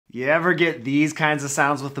You ever get these kinds of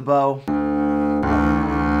sounds with the bow?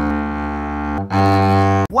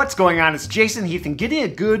 What's going on? It's Jason Heath, and getting a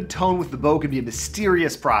good tone with the bow can be a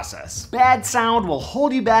mysterious process. Bad sound will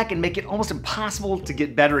hold you back and make it almost impossible to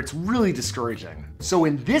get better. It's really discouraging. So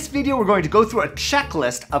in this video, we're going to go through a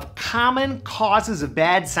checklist of common causes of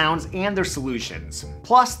bad sounds and their solutions,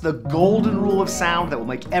 plus the golden rule of sound that will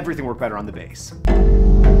make everything work better on the bass.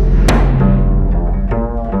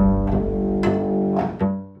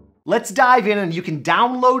 Let's dive in, and you can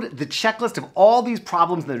download the checklist of all these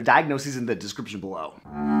problems and their diagnoses in the description below.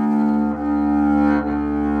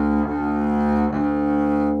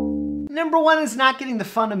 Number one is not getting the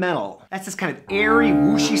fundamental. That's this kind of airy,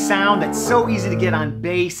 whooshy sound that's so easy to get on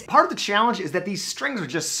bass. Part of the challenge is that these strings are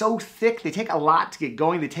just so thick, they take a lot to get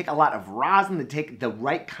going, they take a lot of rosin, they take the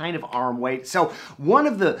right kind of arm weight. So one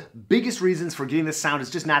of the biggest reasons for getting this sound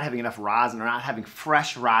is just not having enough rosin or not having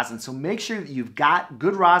fresh rosin. So make sure that you've got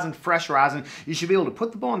good rosin, fresh rosin. You should be able to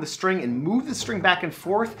put the bow on the string and move the string back and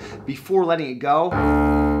forth before letting it go.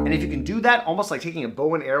 And if you can do that, almost like taking a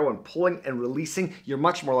bow and arrow and pulling and releasing, you're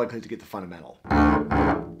much more likely to get the fundamental.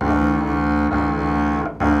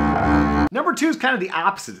 Number two is kind of the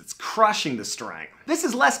opposite. It's crushing the string. This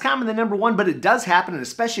is less common than number one, but it does happen, and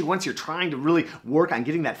especially once you're trying to really work on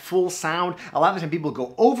getting that full sound, a lot of the time people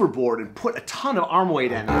go overboard and put a ton of arm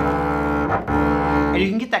weight in. And you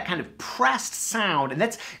can get that kind of pressed sound, and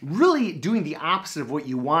that's really doing the opposite of what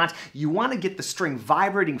you want. You want to get the string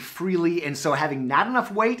vibrating freely, and so having not enough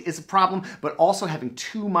weight is a problem, but also having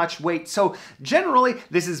too much weight. So generally,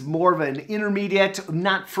 this is more of an intermediate,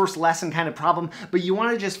 not first lesson kind of problem, but you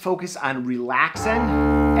want to just focus on relaxing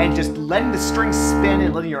and just letting the string spin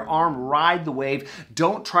and letting your arm ride the wave.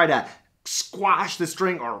 Don't try to squash the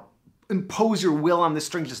string or impose your will on the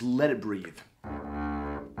string, just let it breathe.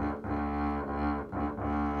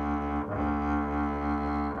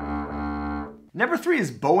 Number three is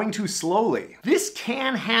bowing too slowly. This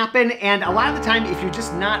can happen, and a lot of the time, if you're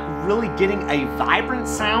just not really getting a vibrant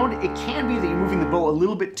sound, it can be that you're moving the bow a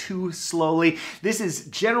little bit too slowly. This is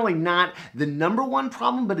generally not the number one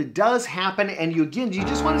problem, but it does happen, and you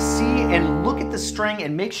just want to see and look at the string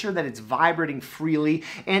and make sure that it's vibrating freely.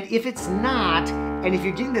 And if it's not, and if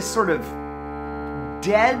you're getting this sort of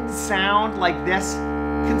dead sound like this,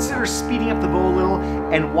 consider speeding up the bow a little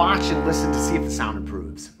and watch and listen to see if the sound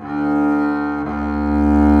improves.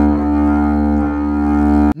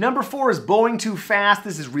 Number four is bowing too fast.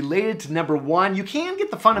 This is related to number one. You can get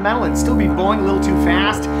the fundamental and still be bowing a little too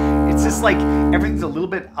fast. It's just like everything's a little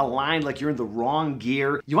bit aligned, like you're in the wrong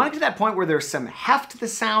gear. You want to get to that point where there's some heft to the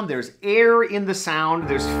sound, there's air in the sound,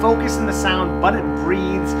 there's focus in the sound, but it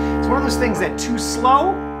breathes. It's one of those things that too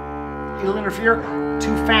slow, it'll interfere,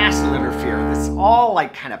 too fast, it'll interfere. It's all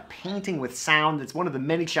like kind of painting with sound. It's one of the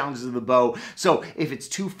many challenges of the bow. So if it's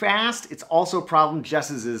too fast, it's also a problem just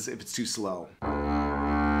as is if it's too slow.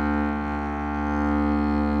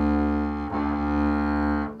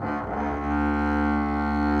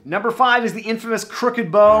 Number five is the infamous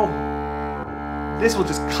crooked bow. This will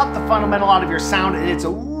just cut the fundamental out of your sound, and it's a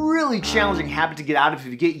really challenging habit to get out of if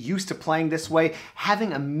you get used to playing this way.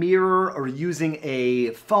 Having a mirror or using a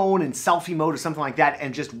phone in selfie mode or something like that,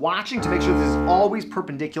 and just watching to make sure this is always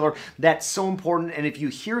perpendicular, that's so important. And if you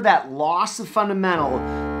hear that loss of fundamental,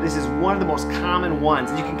 this is one of the most common ones.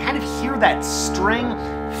 And you can kind of hear that string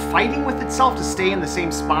fighting with itself to stay in the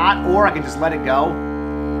same spot, or I can just let it go.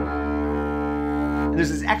 And there's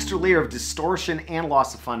this extra layer of distortion and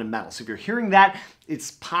loss of fundamental. So if you're hearing that,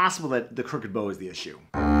 it's possible that the crooked bow is the issue.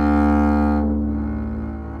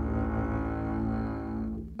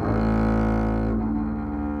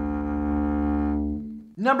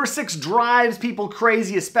 Number six drives people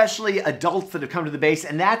crazy, especially adults that have come to the bass,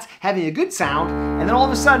 and that's having a good sound, and then all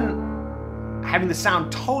of a sudden, having the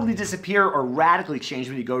sound totally disappear or radically change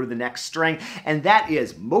when you go to the next string. And that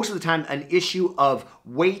is most of the time an issue of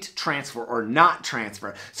weight transfer or not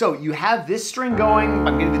transfer. So you have this string going,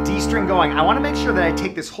 I'm getting the D string going. I want to make sure that I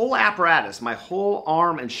take this whole apparatus, my whole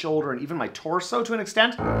arm and shoulder and even my torso to an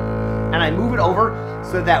extent, and I move it over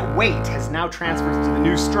so that weight has now transferred to the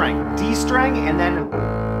new string. D string and then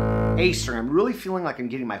A string. I'm really feeling like I'm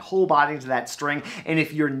getting my whole body into that string. And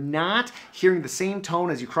if you're not hearing the same tone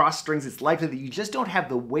as you cross strings, it's likely that you just don't have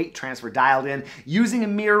the weight transfer dialed in. Using a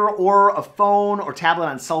mirror or a phone or tablet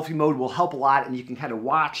on selfie mode will help a lot, and you can kind of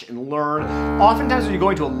watch and learn. Oftentimes when you're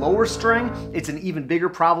going to a lower string, it's an even bigger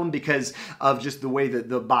problem because of just the way that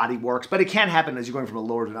the body works, but it can happen as you're going from a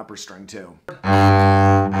lower to an upper string too.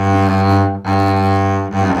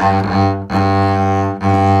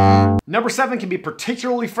 Number 7 can be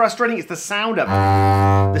particularly frustrating. It's the sound of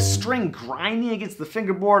the string grinding against the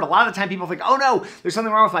fingerboard. A lot of the time people think, oh no, there's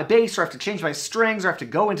something wrong with my bass, or I have to change my strings, or I have to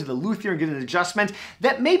go into the luthier and get an adjustment.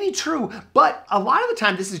 That may be true, but a lot of the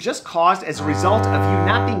time this is just caused as a result of you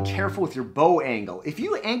not being careful with your bow angle. If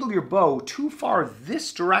you angle your bow too far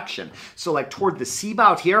this direction, so like toward the C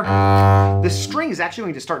bout here, the string is actually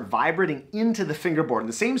going to start vibrating into the fingerboard. And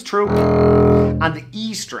the same is true on the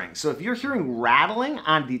E string. So if you're hearing rattling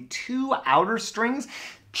on the 2 outer strings,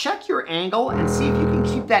 check your angle and see if you can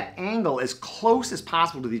keep that angle as close as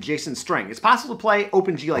possible to the adjacent string. It's possible to play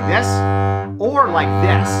open G like this or like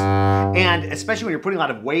this. And especially when you're putting a lot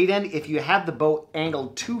of weight in, if you have the bow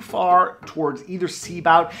angled too far towards either C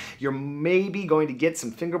bout, you're maybe going to get some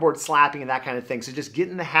fingerboard slapping and that kind of thing. So just get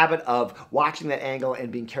in the habit of watching that angle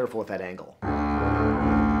and being careful with that angle.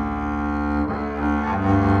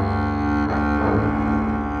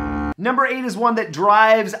 Number 8 is one that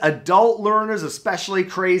drives adult learners especially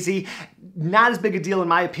crazy. Not as big a deal in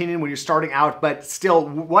my opinion when you're starting out, but still,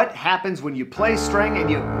 what happens when you play string and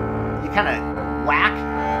you kind of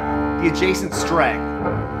whack the adjacent string?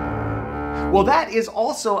 Well, that is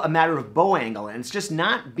also a matter of bow angle, and it's just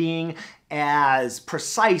not being as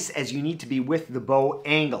precise as you need to be with the bow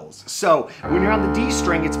angles. So when you're on the D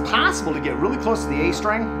string, it's possible to get really close to the A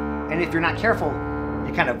string, and if you're not careful,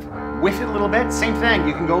 you kind of whiff it a little bit. Same thing,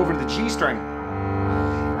 you can go over to the G string.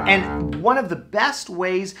 And one of the best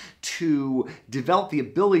ways to develop the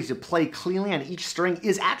ability to play cleanly on each string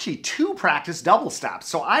is actually to practice double stops.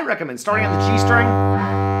 So I recommend starting on the G string,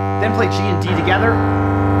 then play G and D together,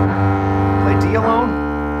 play D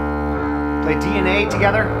alone, play D and A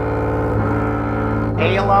together,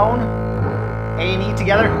 A alone, A and E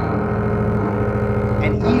together,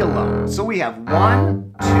 and E alone. So we have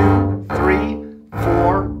 1, 2, 3,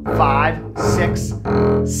 4, 5, 6,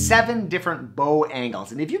 7 different bow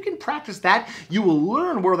angles. And if you can practice that, you will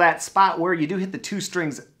learn where that spot where you do hit the 2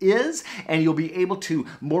 strings is, and you'll be able to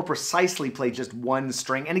more precisely play just 1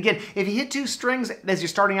 string. And again, if you hit 2 strings as you're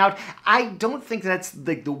starting out, I don't think that's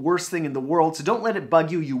the worst thing in the world, so don't let it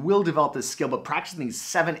bug you. You will develop this skill, but practicing these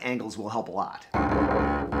 7 angles will help a lot.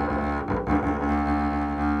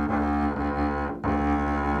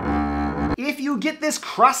 If you get this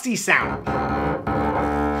crusty sound,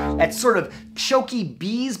 that sort of choky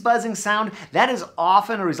bees buzzing sound, that is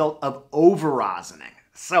often a result of over-rosining.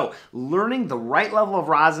 So learning the right level of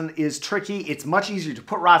rosin is tricky. It's much easier to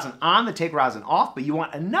put rosin on than take rosin off, but you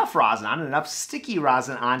want enough rosin on, enough sticky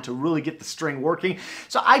rosin on to really get the string working.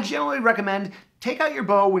 So I generally recommend take out your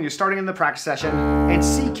bow when you're starting in the practice session and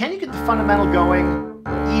see, can you get the fundamental going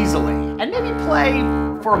easily? And maybe play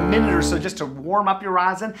for a minute or so just to warm up your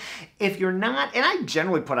rosin. If you're not, and I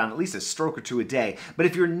generally put on at least a stroke or 2 a day, but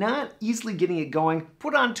if you're not easily getting it going,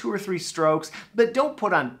 put on 2 or 3 strokes, but don't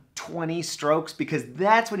put on 20 strokes, because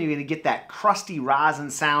that's when you're going to get that crusty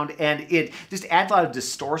rosin sound, and it just adds a lot of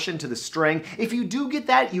distortion to the string. If you do get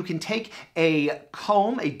that, you can take a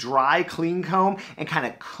comb, a dry, clean comb, and kind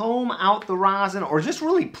of comb out the rosin, or just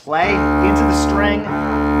really play into the string.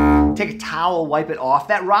 Take a towel, wipe it off.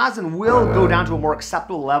 That rosin will go down to a more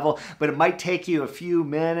acceptable level, but it might take you a few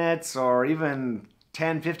minutes or even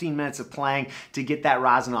 10, 15 minutes of playing to get that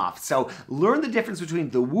rosin off. So learn the difference between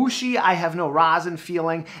the whooshy, I have no rosin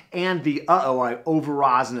feeling, and the uh-oh, I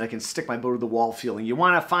over-rosin and I can stick my bow to the wall feeling. You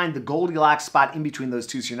want to find the Goldilocks spot in between those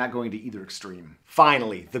two so you're not going to either extreme.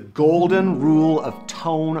 Finally, the golden rule of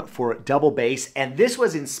tone for double bass, and this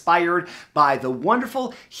was inspired by the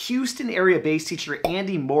wonderful Houston area bass teacher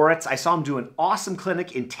Andy Moritz. I saw him do an awesome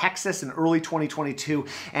clinic in Texas in early 2022,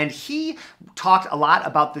 and he talked a lot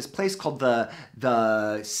about this place called the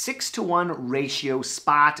 6-to-1 ratio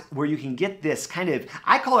spot, where you can get this kind of,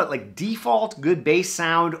 I call it like default good bass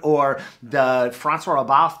sound, or the Francois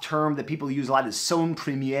Rabath term that people use a lot is son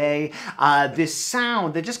premier. This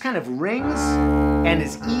sound that just kind of rings and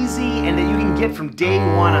is easy and that you can get from day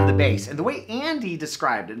one on the bass. And the way Andy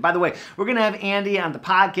described it, and by the way, we're gonna have Andy on the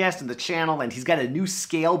podcast and the channel, and he's got a new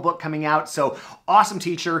scale book coming out, so awesome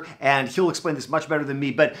teacher, and he'll explain this much better than me.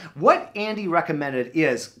 But what Andy recommended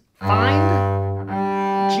is find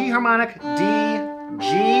G harmonic, D,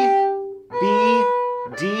 G, B,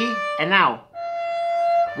 D, and now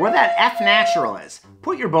where that F natural is,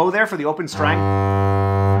 put your bow there for the open string.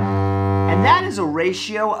 And that is a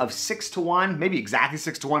ratio of 6-to-1, maybe exactly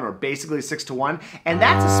 6-to-1 or basically 6-to-1. And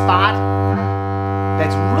that's a spot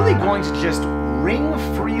that's really going to just ring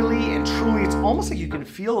freely and truly. It's almost like you can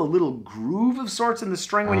feel a little groove of sorts in the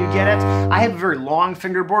string when you get it. I have a very long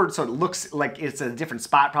fingerboard, so it looks like it's a different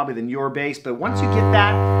spot probably than your bass. But once you get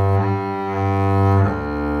that,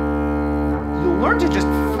 you'll learn to just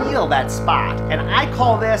feel feel that spot. And I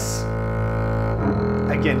call this,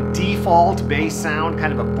 again, default bass sound,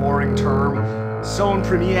 kind of a boring term. Son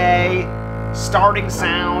premier, starting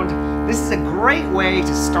sound. This is a great way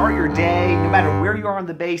to start your day, no matter where you are on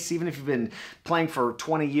the bass, even if you've been playing for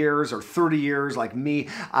 20 years or 30 years like me.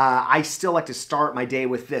 I still like to start my day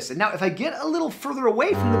with this. And now if I get a little further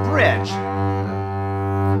away from the bridge,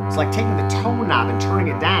 it's like taking the tone knob and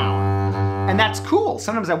turning it down. And that's cool.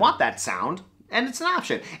 Sometimes I want that sound, and it's an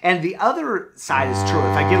option. And the other side is true.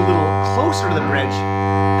 If I get a little closer to the bridge,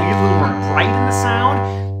 I get a little more bright in the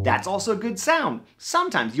sound. That's also a good sound.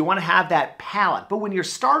 Sometimes you want to have that palette, but when you're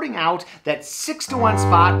starting out, that 6-to-1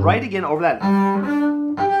 spot, right again over that.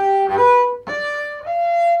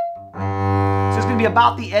 So it's going to be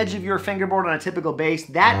about the edge of your fingerboard on a typical bass.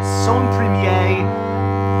 That son premier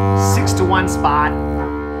 6-to-1 spot.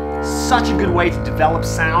 Such a good way to develop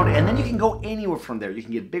sound, and then you can go anywhere from there. You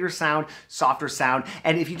can get bigger sound, softer sound,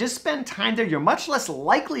 and if you just spend time there, you're much less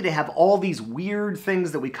likely to have all these weird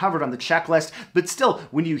things that we covered on the checklist. But still,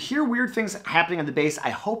 when you hear weird things happening on the bass,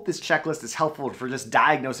 I hope this checklist is helpful for just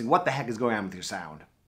diagnosing what the heck is going on with your sound.